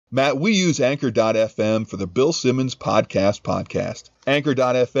Matt, we use Anchor.fm for the Bill Simmons podcast.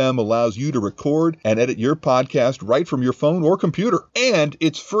 Anchor.fm allows you to record and edit your podcast right from your phone or computer, and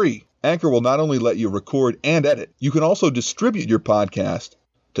it's free. Anchor will not only let you record and edit, you can also distribute your podcast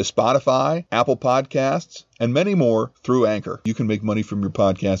to Spotify, Apple Podcasts, and many more through Anchor. You can make money from your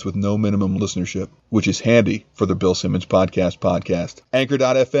podcast with no minimum listenership, which is handy for the Bill Simmons podcast.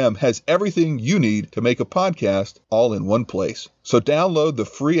 Anchor.fm has everything you need to make a podcast all in one place. So download the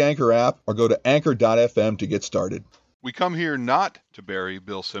free Anchor app or go to Anchor.fm to get started. We come here not to bury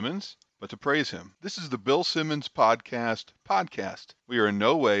Bill Simmons, but to praise him. This is the Bill Simmons podcast. We are in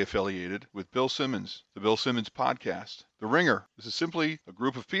no way affiliated with Bill Simmons, the Bill Simmons podcast. The Ringer. This is simply a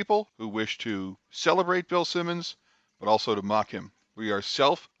group of people who wish to celebrate Bill Simmons, but also to mock him. We are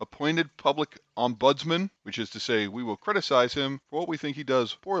self-appointed public ombudsmen, which is to say we will criticize him for what we think he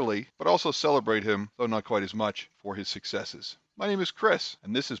does poorly, but also celebrate him, though not quite as much, for his successes. My name is Chris,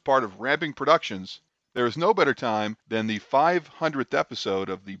 and this is part of Ramping Productions. There is no better time than the 500th episode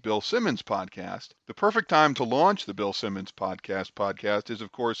of the Bill Simmons podcast. The perfect time to launch the Bill Simmons podcast is,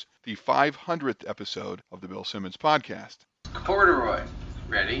 of course, the 500th episode of the Bill Simmons podcast. Corduroy.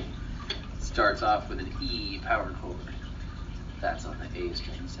 Ready? Starts off with an E power chord. That's on the A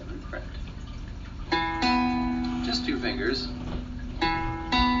string 7th fret. Just 2 fingers.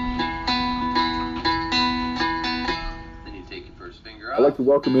 Then you take your first finger off. I'd like to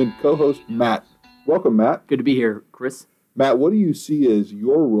welcome in co-host Matt. Welcome, Matt. Good to be here, Chris. Matt, what do you see as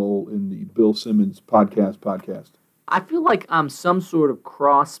your role in the Bill Simmons podcast? I feel like I'm some sort of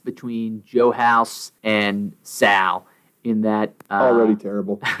cross between Joe House and Sal in that... already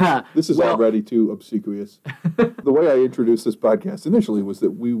terrible. This is already too obsequious. The way I introduced this podcast initially was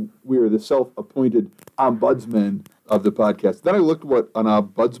that we are the self-appointed ombudsmen of the podcast. Then I looked what an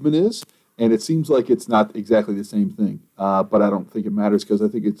ombudsman is, and it seems like it's not exactly the same thing. But I don't think it matters because I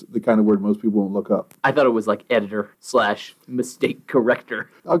think it's the kind of word most people won't look up. I thought it was like editor/mistake corrector.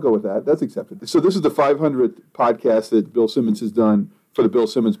 I'll go with that. That's accepted. So this is the 500th podcast that Bill Simmons has done for the Bill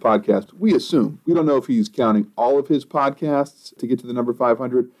Simmons podcast. We assume. We don't know if he's counting all of his podcasts to get to the number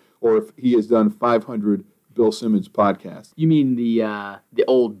 500 or if he has done 500 Bill Simmons podcasts. You mean the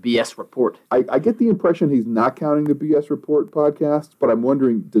old BS Report? I get the impression he's not counting the BS Report podcast, but I'm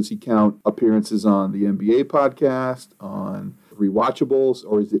wondering, does he count appearances on the NBA podcast, on Rewatchables,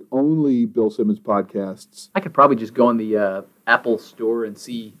 or is it only Bill Simmons podcasts? I could probably just go on the Apple store and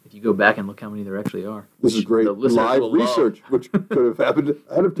see if you go back and look how many there actually are. This is great live research, which could have happened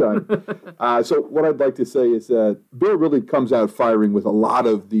ahead of time. So what I'd like to say is that Bill really comes out firing with a lot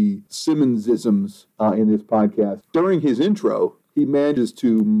of the Simmonsisms in this podcast. During his intro, he manages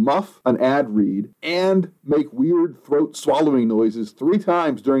to muff an ad read and make weird throat swallowing noises 3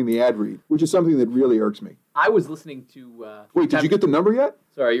 times during the ad read, which is something that really irks me. I was listening to... Wait, did you get the number yet?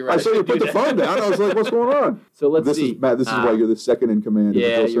 Sorry, you're right. I saw you put the phone down. I was like, what's going on? So let's see. Matt, this is why you're the second in command of the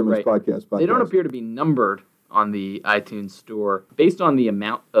Bill Simmons podcast. They don't appear to be numbered on the iTunes store. Based on the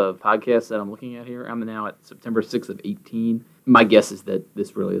amount of podcasts that I'm looking at here, I'm now at September 6th of 18. My guess is that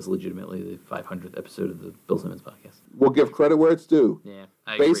this really is legitimately the 500th episode of the Bill Simmons podcast. We'll give credit where it's due. Yeah,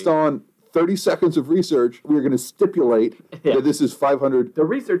 I agree. Based on 30 seconds of research, we're going to stipulate that this is 500. The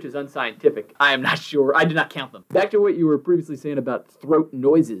research is unscientific. I am not sure. I did not count them. Back to what you were previously saying about throat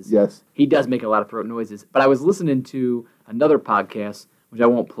noises. Yes. He does make a lot of throat noises. But I was listening to another podcast, which I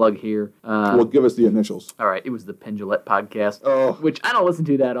won't plug here. Well, give us the initials. All right. It was the Pendulette podcast, which I don't listen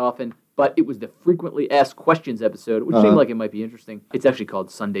to that often. But it was the frequently asked questions episode, which seemed like it might be interesting. It's actually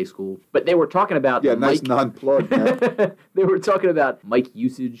called Sunday School. But they were talking about nice non-plug. They were talking about mic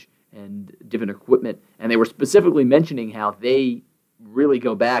usage and different equipment, and they were specifically mentioning how they really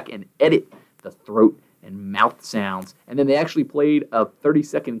go back and edit the throat and mouth sounds. And then they actually played a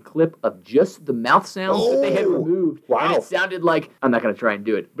 30-second clip of just the mouth sounds that they had removed. Wow. And it sounded like, I'm not going to try and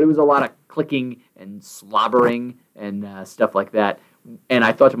do it, but it was a lot of clicking and slobbering and stuff like that. And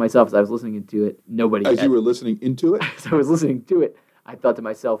I thought to myself as I was listening to it, you were listening into it? As I was listening to it, I thought to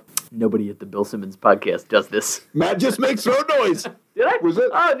myself, nobody at the Bill Simmons podcast does this. Matt just makes throat noise. Did I? Was it?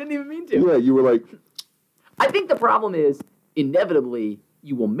 Oh, I didn't even mean to. Yeah, you were like... I think the problem is, inevitably,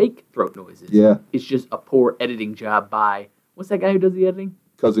 you will make throat noises. Yeah. It's just a poor editing job by, what's that guy who does the editing?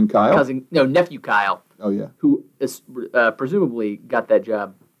 Cousin Kyle? Nephew Kyle. Oh, yeah. Who is, presumably got that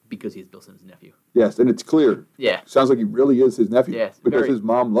job because he's Bill Simmons' nephew. Yes, and it's clear. Yeah. Sounds like he really is his nephew. Yes. Because his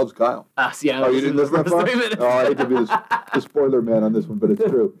mom loves Kyle. You didn't listen that far? Oh, I hate to be the spoiler man on this one, but it's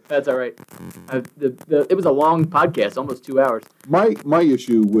true. That's all right. It was a long podcast, almost 2 hours. My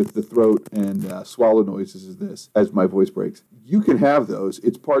issue with the throat and swallow noises is this, as my voice breaks. You can have those.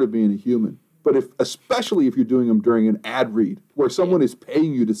 It's part of being a human. But especially if you're doing them during an ad read where someone is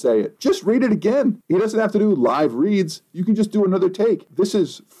paying you to say it, just read it again. He doesn't have to do live reads. You can just do another take. This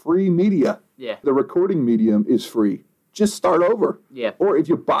is free media. Yeah. The recording medium is free. Just start over. Yeah. Or if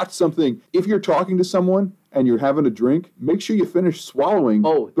you botch something, if you're talking to someone and you're having a drink, make sure you finish swallowing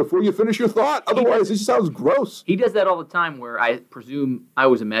before you finish your thought. Otherwise, it just sounds gross. He does that all the time where I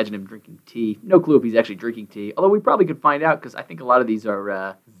always imagine him drinking tea. No clue if he's actually drinking tea. Although we probably could find out because I think a lot of these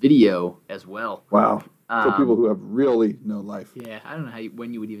are video as well. Wow. For people who have really no life. Yeah, I don't know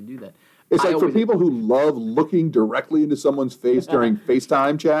when you would even do that. It's like for people who love looking directly into someone's face during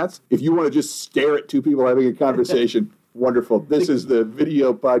FaceTime chats, if you want to just stare at two people having a conversation, wonderful. This is the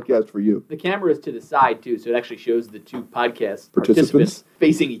video podcast for you. The camera is to the side, too, so it actually shows the two podcast participants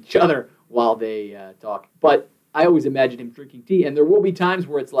facing each other while they talk. But I always imagine him drinking tea, and there will be times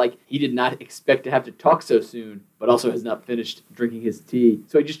where it's like he did not expect to have to talk so soon, but also has not finished drinking his tea.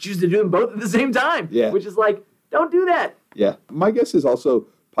 So he just chooses to do them both at the same time, which is like, don't do that. Yeah. My guess is also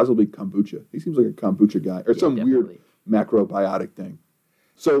possibly kombucha. He seems like a kombucha guy, or some weird macrobiotic thing.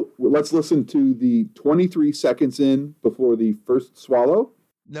 So let's listen to the 23 seconds in before the first swallow.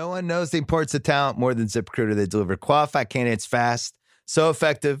 No one knows the importance of talent more than ZipRecruiter. They deliver qualified candidates fast, so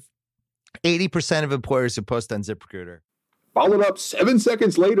effective. 80% of employers who post on ZipRecruiter. Followed up 7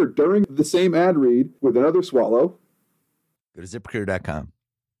 seconds later during the same ad read with another swallow. Go to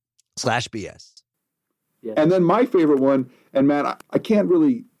ZipRecruiter.com/BS. Yeah. And then my favorite one, and Matt, I can't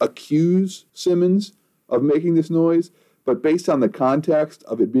really accuse Simmons of making this noise, but based on the context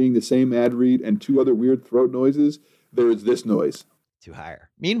of it being the same ad read and two other weird throat noises, there is this noise. To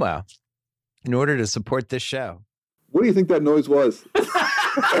hire. Meanwhile, in order to support this show. What do you think that noise was?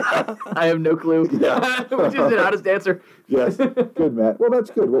 I have no clue. Yeah. Which is an honest answer. Yes. Good, Matt. Well,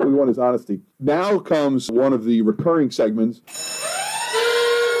 that's good. What we want is honesty. Now comes one of the recurring segments.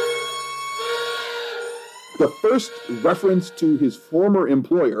 The first reference to his former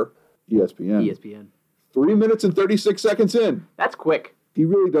employer, ESPN. ESPN. 3 minutes and 36 seconds in. That's quick. He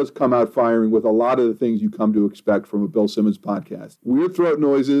really does come out firing with a lot of the things you come to expect from a Bill Simmons podcast. Weird throat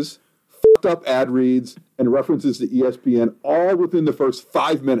noises, fucked up ad reads, and references to ESPN all within the first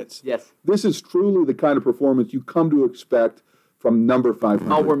 5 minutes. Yes. This is truly the kind of performance you come to expect from number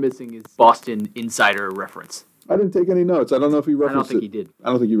 500. All we're missing is Boston Insider reference. I didn't take any notes. I don't know if he referenced it. I don't think he did. I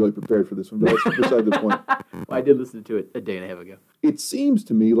don't think he really prepared for this one, but that's beside the point. Well, I did listen to it a day and a half ago. It seems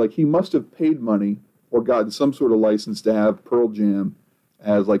to me like he must have paid money or gotten some sort of license to have Pearl Jam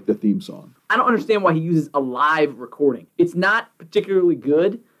as like the theme song. I don't understand why he uses a live recording. It's not particularly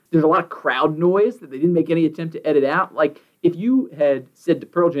good. There's a lot of crowd noise that they didn't make any attempt to edit out. Like, if you had said to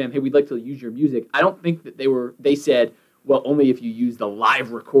Pearl Jam, hey, we'd like to use your music, I don't think that they said, well, only if you use the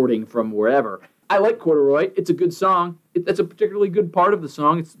live recording from wherever. I like Corduroy. It's a good song. That's a particularly good part of the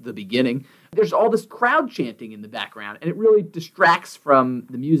song. It's the beginning. There's all this crowd chanting in the background, and it really distracts from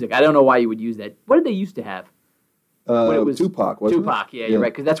the music. I don't know why you would use that. What did they used to have? When it was Tupac, wasn't Tupac, yeah, you're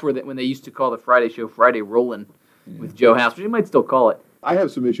right, because that's when they used to call the Friday show Friday Rollin' with Joe House, which you might still call it. I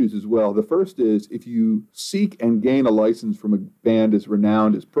have some issues as well. The first is if you seek and gain a license from a band as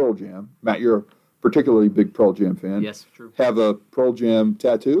renowned as Pearl Jam. Matt, you're a particularly big Pearl Jam fan. Yes, true. Have a Pearl Jam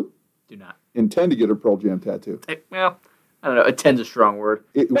tattoo? Do not. Intend to get a Pearl Jam tattoo. Well, I don't know. Attend's a strong word.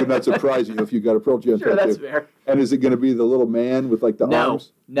 It would not surprise you if you got a Pearl Jam tattoo. Sure, that's fair. And is it going to be the little man with like the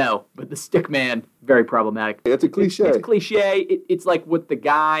arms? No, but the stick man, very problematic. It's a cliche. It's cliche. It's like what the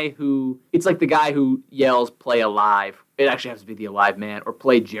guy who yells, play Alive. It actually has to be the Alive man, or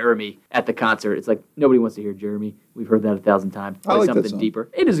play Jeremy at the concert. It's like, nobody wants to hear Jeremy. We've heard that 1,000 times. Play I like something that song. deeper.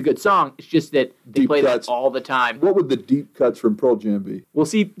 It is a good song. It's just that they Deep play cuts. that all the time. What would the deep cuts from Pearl Jam be? Well,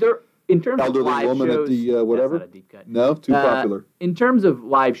 see, in terms Elderly of live woman shows, at the whatever? that's not a deep cut. No? Too popular. In terms of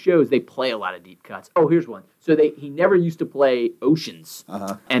live shows, they play a lot of deep cuts. Oh, here's one. So he never used to play Oceans.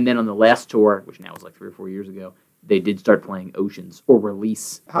 Uh-huh. And then on the last tour, which now was like 3 or 4 years ago, they did start playing Oceans or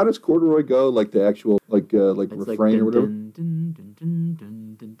Release. How does Corduroy go? Like the actual like It's refrain or whatever?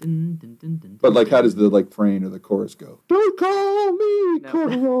 But like how does the like refrain or the chorus go? Don't call me No.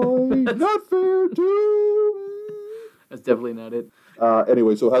 Corduroy, not fair to. That's definitely not it.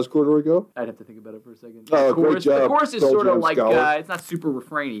 Anyway, so how's Corduroy go? I'd have to think about it for a second. Oh, great job, The chorus is Pearl sort of Jam like, scholar. it's not super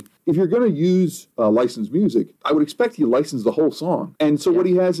refrainy. If you're going to use licensed music, I would expect you license the whole song. And so what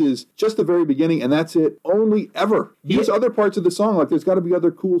he has is just the very beginning, and that's it. Only ever. Use other parts of the song. Like there's got to be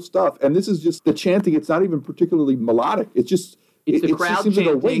other cool stuff. And this is just the chanting. It's not even particularly melodic. It's just It's the it crowd just seems like a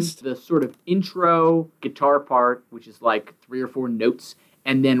chanting, waste. the sort of intro guitar part, which is like 3 or 4 notes.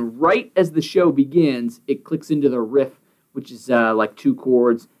 And then right as the show begins, it clicks into the riff, which is like 2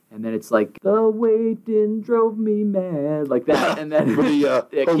 chords. and then it's like the waiting drove me mad, like that, and then For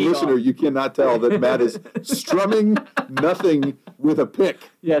the home key listener, off. you cannot tell that Matt is strumming nothing with a pick.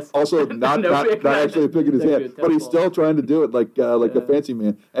 Yes. Also, not No pick, not- actually a pick in his not hand, good, but he's tough ball. still trying to do it like a fancy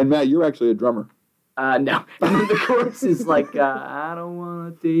man. And Matt, you're actually a drummer. No. And then the chorus is like, I don't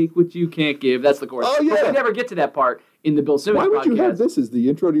want to take what you can't give. That's the chorus. Oh, But yeah. we never get to that part in the Bill Simmons Why would you have podcast. this as the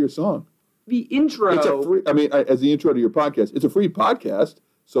intro to your song? The intro. It's a free. I mean, as the intro to your podcast, it's a free podcast,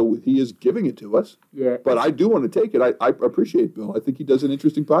 so he is giving it to us. Yeah. But I do want to take it. I appreciate Bill. I think he does an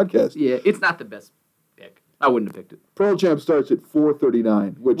interesting podcast. Yeah, it's not the best pick. I wouldn't have picked it. Pearl Jam starts at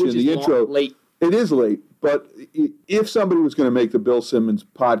 4:39, which in is the long- intro late. It is late, but if somebody was going to make the Bill Simmons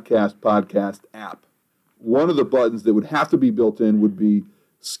podcast app, one of the buttons that would have to be built in would be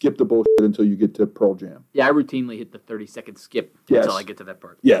skip the bullshit until you get to Pearl Jam. Yeah, I routinely hit the 30-second skip Yes. until I get to that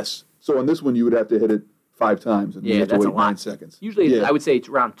part. Yes. So on this one, you would have to hit it 5 times, and Yeah, you have to that's wait a lot. 9 seconds. Usually, Yeah. I would say it's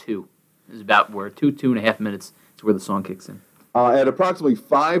around 2. It's about where 2.5 minutes is where the song kicks in. At approximately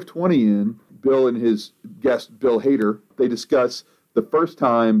 5:20 in, Bill and his guest, Bill Hader, they discuss the first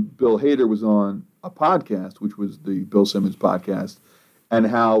time Bill Hader was on a podcast, which was the Bill Simmons podcast, and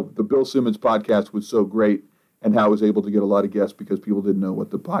how the Bill Simmons podcast was so great and how it was able to get a lot of guests because people didn't know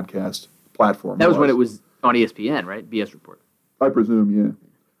what the podcast platform was. That was when it was on ESPN, right? BS Report. I presume,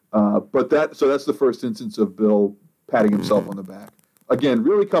 yeah. But that's the first instance of Bill patting himself on the back. Again,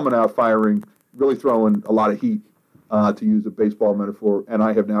 really coming out firing, really throwing a lot of heat, to use a baseball metaphor, and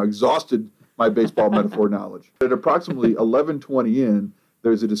I have now exhausted my baseball metaphor knowledge. At approximately 11:20 in,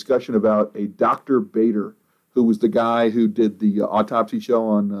 there's a discussion about a Dr. Bader, who was the guy who did the autopsy show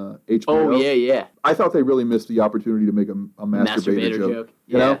on HBO. Oh, yeah. I thought they really missed the opportunity to make a masturbator joke.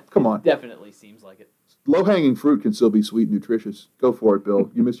 You know? Come on. Definitely seems like it. Low-hanging fruit can still be sweet and nutritious. Go for it,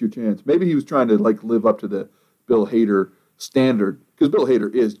 Bill. You missed your chance. Maybe he was trying to live up to the Bill Hader standard, because Bill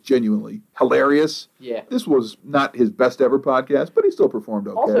Hader is genuinely hilarious. Yeah. This was not his best ever podcast, but he still performed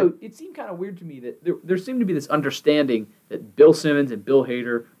okay. Also, it seemed kind of weird to me that there seemed to be this understanding that Bill Simmons and Bill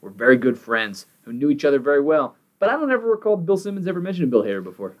Hader were very good friends who knew each other very well. But I don't ever recall Bill Simmons ever mentioning Bill Hader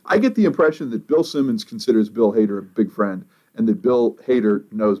before. I get the impression that Bill Simmons considers Bill Hader a big friend, and that Bill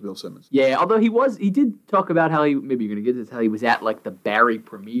Hader knows Bill Simmons. Yeah, although he did talk about how maybe you're going to get this, how he was at the Barry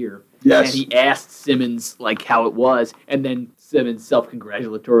premiere. Yes. And he asked Simmons how it was, and then Simmons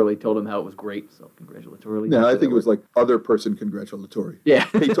self-congratulatorily told him how it was great. Self-congratulatorily. No, I think it was other person congratulatory. Yeah.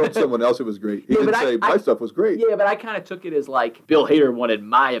 He told someone else it was great. He Yeah, didn't but say, my stuff was great. Yeah, but I kind of took it as Bill Hader wanted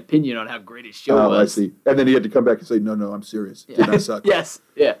my opinion on how great his show Oh, was. I see. And then he had to come back and say, no, I'm serious. Did not suck. Yes,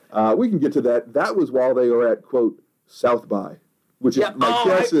 yeah. We can get to that. That was while they were at, quote, South by, which is, my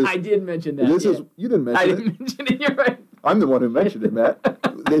guess is, I did mention that. this yeah. is, you didn't mention I it. didn't mention it, you're right. I'm the one who mentioned it, Matt.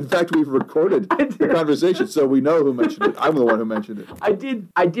 In fact, we've recorded the conversation, so we know who mentioned it. I'm the one who mentioned it. I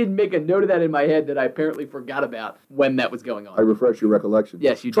did make a note of that in my head that I apparently forgot about when that was going on. I refresh your recollection.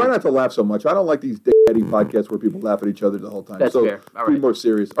 Yes, you Try did. not to laugh so much. I don't like these daddy podcasts where people laugh at each other the whole time. That's so fair. All be right. more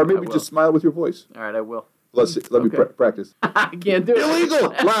serious. Or maybe will. just smile with your voice. All right, I will. Let me Okay. practice. I can't do it. Illegal!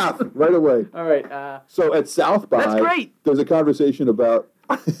 Laugh right away. All right. So at South by, That's great. there's a conversation about...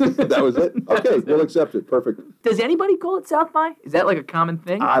 That was it? Okay, we'll accept it. Perfect. Does anybody call it South by? Is that a common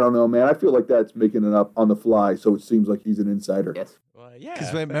thing? I don't know, man. I feel like that's making it up on the fly, so it seems like he's an insider. Yes. Well, yeah.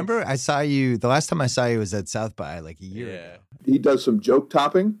 Because remember, I saw you the last time I saw you was at South by a year ago. He does some joke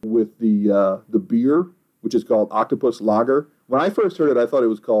topping with the beer, which is called Octopus Lager. When I first heard it, I thought it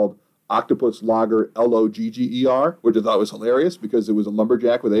was called Octopus Lager Logger, which I thought was hilarious because it was a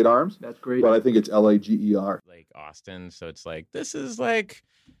lumberjack with 8 arms. That's great. But I think it's Lager. Like Austin, so it's this is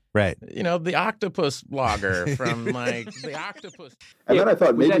Right. the octopus lager from the octopus. And then I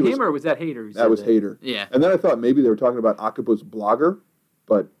thought was maybe that it was, him or was that Hader? Who that said was Hader. Yeah. And then I thought maybe they were talking about Octopus Blogger,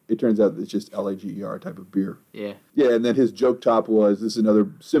 but it turns out it's just Lager type of beer. Yeah. Yeah, and then his joke top was, this is another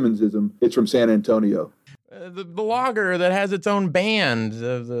Simmonsism, it's from San Antonio. The lager that has its own band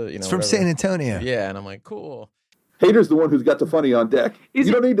of the It's from San Antonio. Yeah, and I'm like, cool. Hader's the one who's got the funny on deck. Is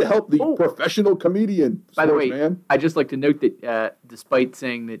you it- don't need to help the Oh. professional comedian, By the way, man. I'd just like to note that despite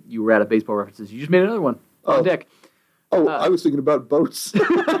saying that you were out of baseball references, you just made another one on deck. Oh, I was thinking about boats.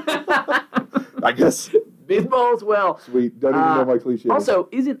 I guess. Baseball as well. Sweet. Don't even know my cliches. Also,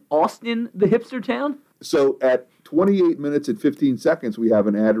 isn't Austin the hipster town? So at 28 minutes and 15 seconds, we have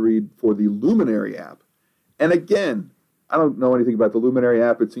an ad read for the Luminary app. And again, I don't know anything about the Luminary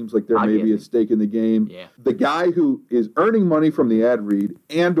app. It seems like there may be a stake in the game. Yeah. The guy who is earning money from the ad read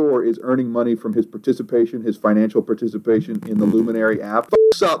and or is earning money from his participation, his financial participation in the Luminary app,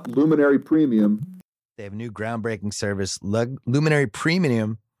 fucks up Luminary Premium. They have a new groundbreaking service, Luminary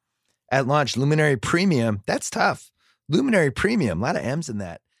Premium. At launch, Luminary Premium, that's tough. Luminary Premium, a lot of M's in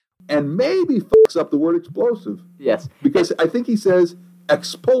that. and maybe fucks up the word explosive. Yes. Because I think he says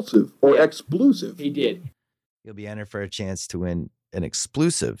expulsive or Yeah. explosive. He did. You'll be entered for a chance to win an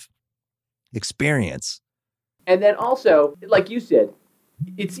exclusive experience. And then also, like you said,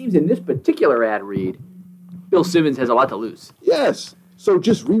 it seems in this particular ad read, Bill Simmons has a lot to lose. Yes. So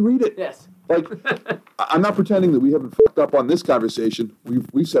just reread it. Yes. Like, I'm not pretending that we haven't fucked up on this conversation.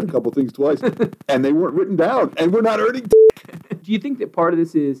 We've said a couple things twice, and they weren't written down, and we're not earning. Do you think that part of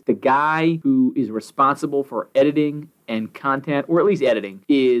this is the guy who is responsible for editing and content, or at least editing,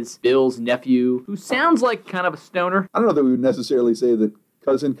 is Bill's nephew, who sounds like kind of a stoner? I don't know that we would necessarily say that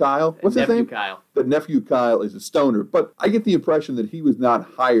cousin Kyle, what's his Nephew name? Kyle. That nephew Kyle is a stoner, but I get the impression that he was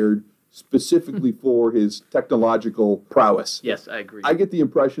not hired specifically for his technological prowess. Yes, I agree. I get the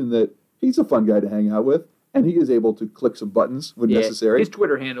impression that he's a fun guy to hang out with, and he is able to click some buttons when necessary. His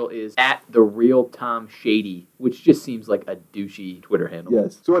Twitter handle is @TheRealTomShady, which just seems like a douchey Twitter handle.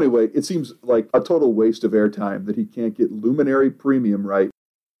 Yes. So anyway, it seems like a total waste of airtime that he can't get Luminary Premium right,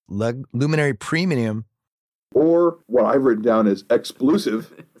 Luminary Premium, or what I've written down as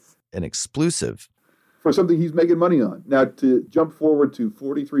exclusive, an exclusive. for something he's making money on. Now, to jump forward to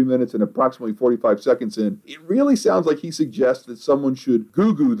 43 minutes and approximately 45 seconds in, it really sounds like he suggests that someone should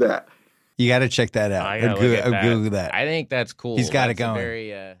Google that. You got to check that out. I gotta look at that. Google that. I think that's cool. He's got it That's a going.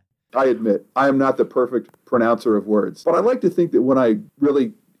 Very, I admit, I am not the perfect pronouncer of words, but I like to think that when I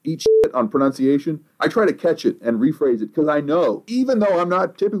really eat shit on pronunciation, I try to catch it and rephrase it, because I know, even though I'm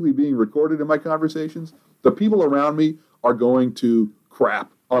not typically being recorded in my conversations, the people around me are going to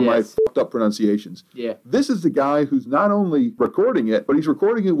crap on my Yes. fucked up pronunciations. Yeah. This is the guy who's not only recording it, but he's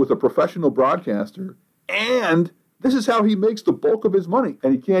recording it with a professional broadcaster, and this is how he makes the bulk of his money.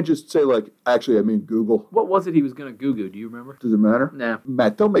 And he can't just say, like, actually, I mean Google. What was it he was going to Google? Do you remember? Does it matter? No.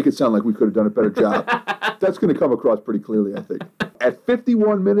 Matt, don't make it sound like we could have done a better job. That's going to come across pretty clearly, I think. At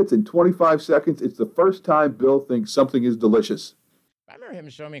 51 minutes and 25 seconds, it's the first time Bill thinks something is delicious. I remember him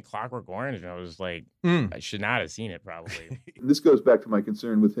showing me Clockwork Orange, and I was like, Mm. I should not have seen it, probably. And this goes back to my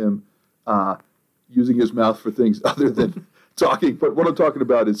concern with him using his mouth for things other than talking. But what I'm talking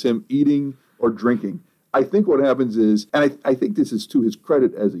about is him eating or drinking. I think what happens is, and I think this is to his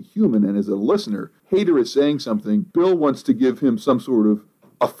credit as a human and as a listener, Hader is saying something. Bill wants to give him some sort of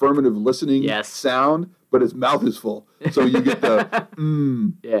affirmative listening Yes. sound, but his mouth is full. So you get the,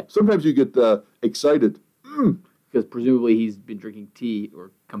 Yeah. Sometimes you get the excited, Because presumably he's been drinking tea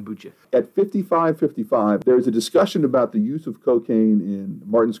or kombucha. At 55:55, there's a discussion about the use of cocaine in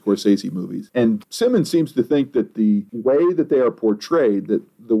Martin Scorsese movies. And Simmons seems to think that the way that they are portrayed, that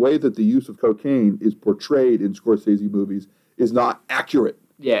the way that the use of cocaine is portrayed in Scorsese movies is not accurate.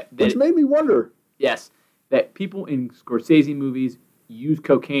 Yeah. Which made me wonder. Yes. That people in Scorsese movies use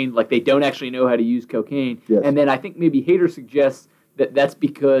cocaine like they don't actually know how to use cocaine. Yes. And then I think maybe Hader suggests that that's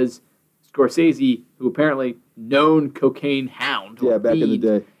because Scorsese, who apparently known cocaine hound, or Yeah, back in the fiend,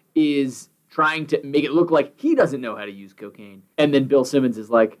 day. is trying to make it look like he doesn't know how to use cocaine. And then Bill Simmons is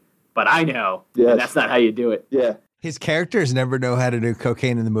like, but I know. Yes. And that's not how you do it. Yeah. His characters never know how to do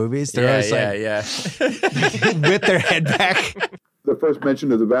cocaine in the movies. They're always yeah. with their head back. The first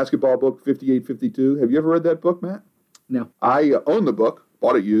mention of the basketball book, 58-52. Have you ever read that book, Matt? No. I own the book,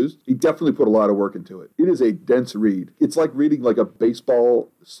 bought it used. He definitely put a lot of work into it. It is a dense read. It's like reading like a baseball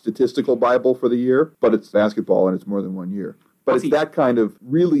statistical Bible for the year, but it's basketball and it's more than 1 year. But What's it's that kind of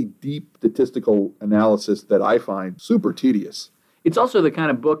really deep statistical analysis that I find super tedious. It's also the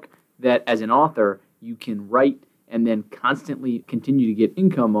kind of book that, as an author, you can write and then constantly continue to get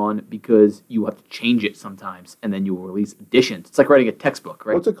income on because you have to change it sometimes, and then you will release editions. It's like writing a textbook,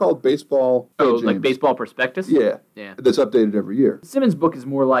 right? What's it called? Baseball? Oh, Hey, like James. baseball prospectus? Yeah. Yeah. That's updated every year. Simmons' book is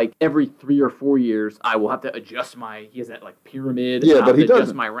more like every 3 or 4 years, I will have to adjust he has that like pyramid. Yeah, and I'll but have he to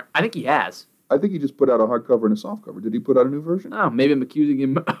adjust doesn't. I think he has. I think he just put out a hardcover and a softcover. Did he put out a new version? Oh, maybe I'm accusing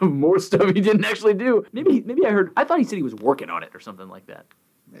him of more stuff he didn't actually do. Maybe I thought he said he was working on it or something like that.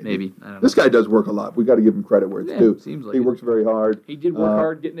 Maybe. I don't know. This guy does work a lot. We got to give him credit where it's Yeah, due. seems like he it. works very hard. He did work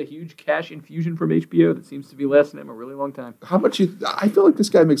hard getting a huge cash infusion from HBO that seems to be lasting him a really long time. How much? I feel like this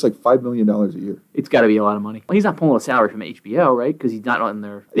guy makes like $5 million a year. It's got to be a lot of money. Well, he's not pulling a salary from HBO, right? Because he's not on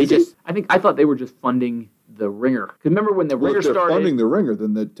there. I thought they were just funding The Ringer. Because remember when The Well, Ringer if they're started? funding The Ringer,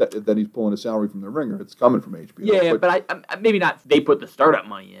 then he's pulling a salary from The Ringer. It's coming from HBO. Yeah, but I maybe not. They put the startup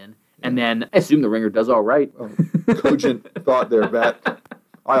money in, and then I assume The Ringer does all right. Cogent thought there, Matt.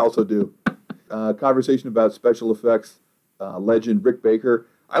 I also do. Conversation about special effects. Legend Rick Baker.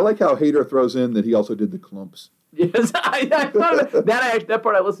 I like how Hader throws in that he also did the clumps. Yes, I thought of that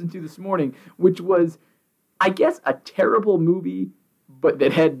part I listened to this morning, which was, I guess, a terrible movie, but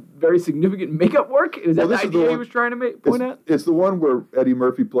that had very significant makeup work. Is that Well, the this is the idea he one- was trying to point out? It's the one where Eddie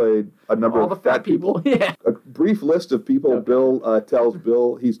Murphy played a number All of the fat people. Yeah. A brief list of people Okay. Bill tells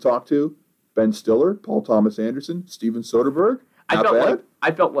Bill he's talked to: Ben Stiller, Paul Thomas Anderson, Steven Soderbergh. Not bad.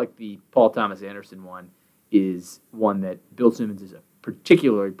 I felt like the Paul Thomas Anderson one is one that Bill Simmons is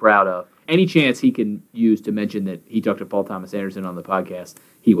particularly proud of. Any chance he can use to mention that he talked to Paul Thomas Anderson on the podcast,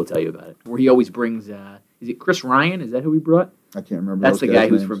 he will tell you about it. Where he always brings, is it Chris Ryan? Is that who he brought? I can't remember. That's those the guy guys'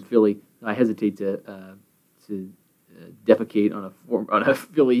 who's names. from Philly. I hesitate to defecate on a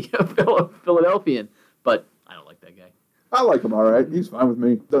Philadelphian, but I don't like that guy. I like him all right. He's fine with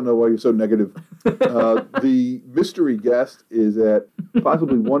me. Don't know why you're so negative. The mystery guest is at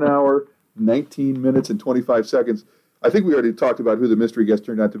possibly 1 hour, 19 minutes, and 25 seconds. I think we already talked about who the mystery guest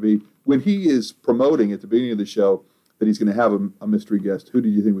turned out to be. When he is promoting at the beginning of the show that he's going to have a mystery guest, who did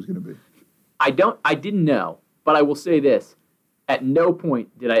you think was going to be? I didn't know, but I will say this. At no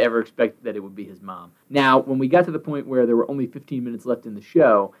point did I ever expect that it would be his mom. Now, when we got to the point where there were only 15 minutes left in the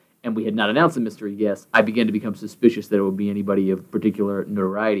show and we had not announced a mystery guest, I began to become suspicious that it would be anybody of particular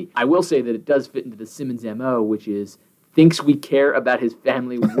notoriety. I will say that it does fit into the Simmons MO, which is thinks we care about his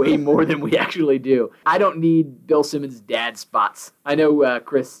family way more than we actually do. I don't need Bill Simmons' dad spots. I know,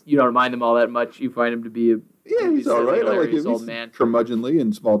 Chris, you don't mind him all that much. You find him to be He's all right. I like hilarious him. old He's man. curmudgeonly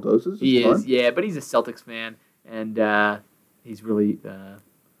in small doses. It's He fun. is, yeah, but he's a Celtics fan, and he's really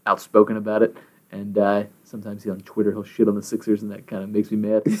outspoken about it. And sometimes on Twitter he'll shit on the Sixers, and that kind of makes me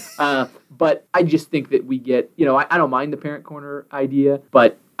mad. But I just think that we get, I don't mind the Parent Corner idea,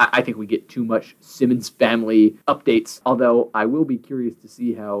 but I think we get too much Simmons family updates. Although I will be curious to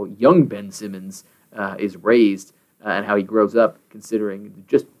see how young Ben Simmons is raised and how he grows up, considering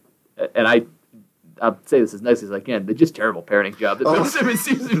I'll say this as nice as I can, the just terrible parenting job that Bill Simmons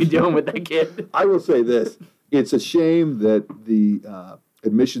seems to be doing with that kid. I will say this. It's a shame that the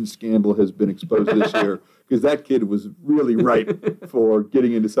admissions scandal has been exposed this year, because that kid was really ripe for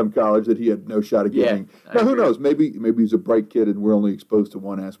getting into some college that he had no shot of getting. I Now, who agree. knows? Maybe he's a bright kid and we're only exposed to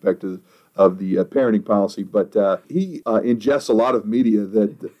one aspect of the parenting policy. But he ingests a lot of media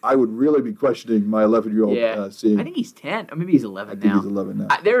that I would really be questioning my 11-year-old seeing. I think he's 10, or maybe he's 11 I think now. he's 11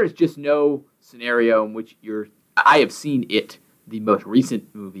 now. There is just no scenario in which I have seen it, the most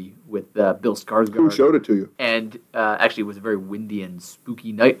recent movie with Bill Skarsgård. Who showed it to you? And actually, it was a very windy and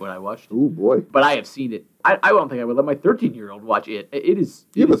spooky night when I watched it. Oh, boy. But I have seen it. I don't think I would let my 13-year-old watch it. It is.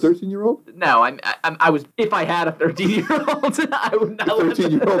 You have a 13-year-old? No, I was. If I had a 13-year-old, I would not. The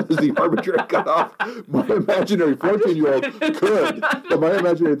 13-year-old is the arbitrary cutoff. My imaginary 14-year-old could, but my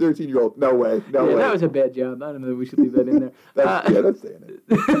imaginary 13-year-old, no way, no way. That was a bad job. I don't know that we should leave that in there. That's saying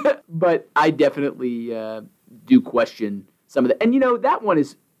it. But I definitely do question some of that. And, that one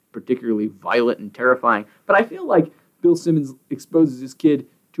is particularly violent and terrifying. But I feel like Bill Simmons exposes his kid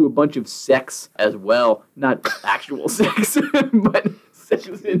to a bunch of sex as well. Not actual sex, but sex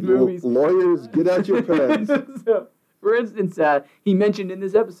in movies. Lawyers, get out your pens. So, for instance, he mentioned in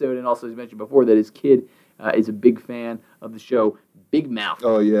this episode, and also he's mentioned before, that his kid is a big fan of the show Big Mouth.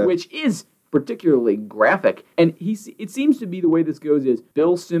 Oh, yeah. Which is particularly graphic. And it seems to be the way this goes is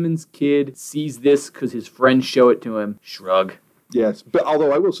Bill Simmons' kid sees this because his friends show it to him. Shrug. Yes, but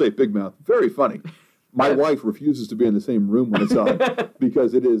although I will say Big Mouth, very funny. My wife refuses to be in the same room when it's on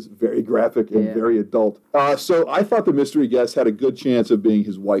because it is very graphic and very adult. So I thought the mystery guest had a good chance of being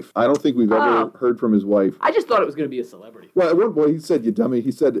his wife. I don't think we've ever heard from his wife. I just thought it was going to be a celebrity. Well, at one point he said, "You dummy," he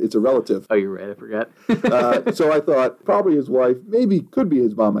said it's a relative. Oh, you're right. I forgot. So I thought probably his wife, maybe could be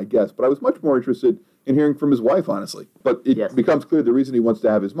his mom, I guess. But I was much more interested in hearing from his wife, honestly. But it becomes clear the reason he wants to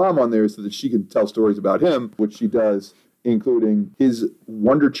have his mom on there is so that she can tell stories about him, which she does, including his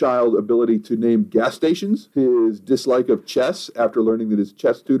wonder child ability to name gas stations, his dislike of chess after learning that his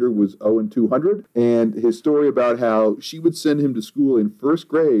chess tutor was 0-200, and his story about how she would send him to school in first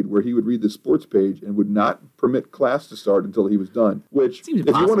grade where he would read the sports page and would not permit class to start until he was done. Which, Seems if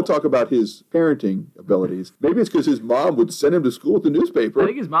you want impossible. to talk about his parenting abilities, maybe it's because his mom would send him to school with the newspaper. I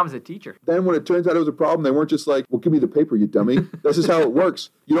think his mom's a teacher. Then when it turns out it was a problem, they weren't just like, well, give me the paper, you dummy. This is how it works.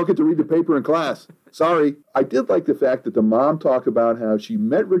 You don't get to read the paper in class. Sorry. I did like the fact that the mom talked about how she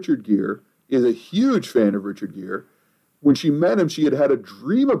met Richard Gere, is a huge fan of Richard Gere. When she met him, she had had a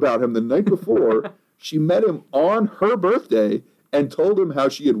dream about him the night before. She met him on her birthday and told him how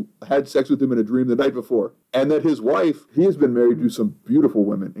she had had sex with him in a dream the night before. And that his wife, he has been married to some beautiful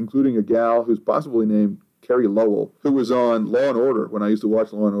women, including a gal who's possibly named Carrie Lowell, who was on Law & Order when I used to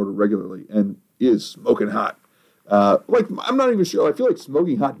watch Law & Order regularly and is smoking hot. Like, I'm not even sure. I feel like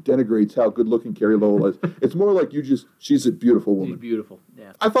smoking hot denigrates how good-looking Carrie Lowell is. It's more like she's a beautiful woman. She's beautiful,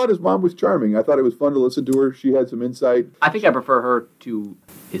 yeah. I thought his mom was charming. I thought it was fun to listen to her. She had some insight. I think I prefer her to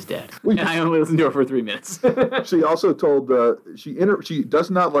his dad. And I only listened to her for 3 minutes. She also told she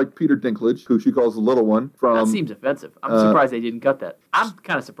does not like Peter Dinklage, who she calls the little one. That seems offensive. I'm surprised they didn't cut that. I'm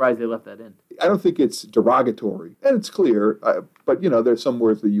kind of surprised they left that in. I don't think it's derogatory, and it's clear. But there's some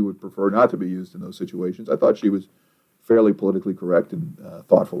words that you would prefer not to be used in those situations. I thought she was fairly politically correct and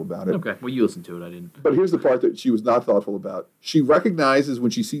thoughtful about it. Okay, well, you listened to it. I didn't. But here's the part that she was not thoughtful about. She recognizes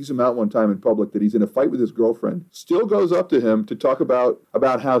when she sees him out one time in public that he's in a fight with his girlfriend, still goes up to him to talk about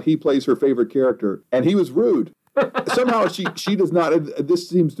how he plays her favorite character, and he was rude. Somehow she does not, this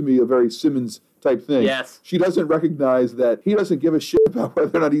seems to me a very Simmons type thing. Yes. She doesn't recognize that he doesn't give a shit about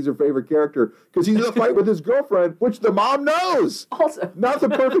whether or not he's her favorite character because he's in a fight with his girlfriend, which the mom knows. Also, not the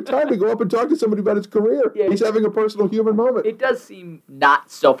perfect time to go up and talk to somebody about his career. Yeah, he's having a personal human moment. It does seem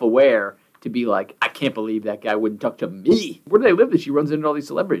not self-aware to be like, I can't believe that guy wouldn't talk to me. Where do they live that she runs into all these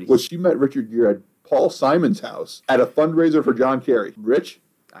celebrities? Well, she met Richard Gere at Paul Simon's house at a fundraiser for John Kerry. Rich?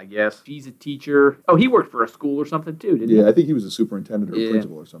 I guess. She's a teacher. Oh, he worked for a school or something too, didn't he? Yeah, I think he was a superintendent or a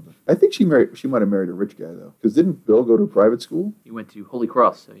principal or something. I think she might have married a rich guy, though. Because didn't Bill go to private school? He went to Holy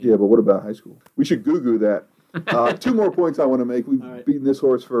Cross. So yeah, but what about high school? We should Google that. 2 more points I want to make. We've beaten this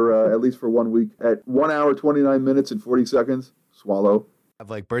horse for at least for 1 week. At 1 hour, 29 minutes, and 40 seconds, swallow. Have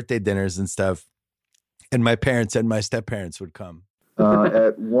like birthday dinners and stuff. And my parents and my step-parents would come.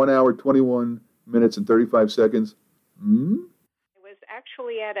 At 1 hour, 21 minutes, and 35 seconds,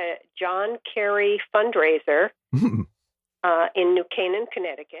 actually at a John Kerry fundraiser in New Canaan,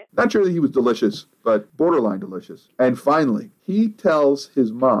 Connecticut. Not sure that he was delicious, but borderline delicious. And finally, he tells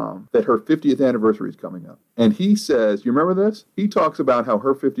his mom that her 50th anniversary is coming up. And he says, you remember this? He talks about how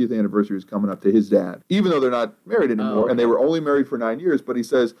her 50th anniversary is coming up to his dad, even though they're not married anymore, and they were only married for 9 years. But he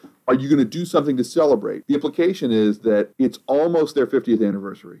says, are you going to do something to celebrate? The implication is that it's almost their 50th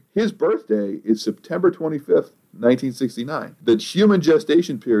anniversary. His birthday is September 25th, 1969. The human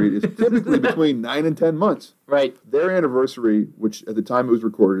gestation period is typically between 9 and 10 months. Right. Their anniversary, which at the time it was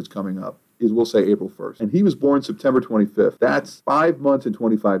recorded is coming up, is, we'll say, April 1st. And he was born September 25th. That's 5 months and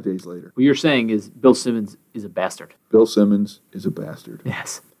 25 days later. What you're saying is Bill Simmons is a bastard. Bill Simmons is a bastard.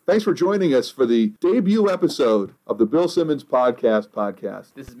 Yes. Thanks for joining us for the debut episode of the Bill Simmons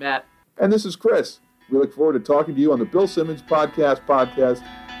podcast. This is Matt. And this is Chris. We look forward to talking to you on the Bill Simmons podcast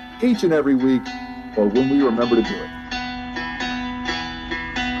each and every week, or when we remember to do it.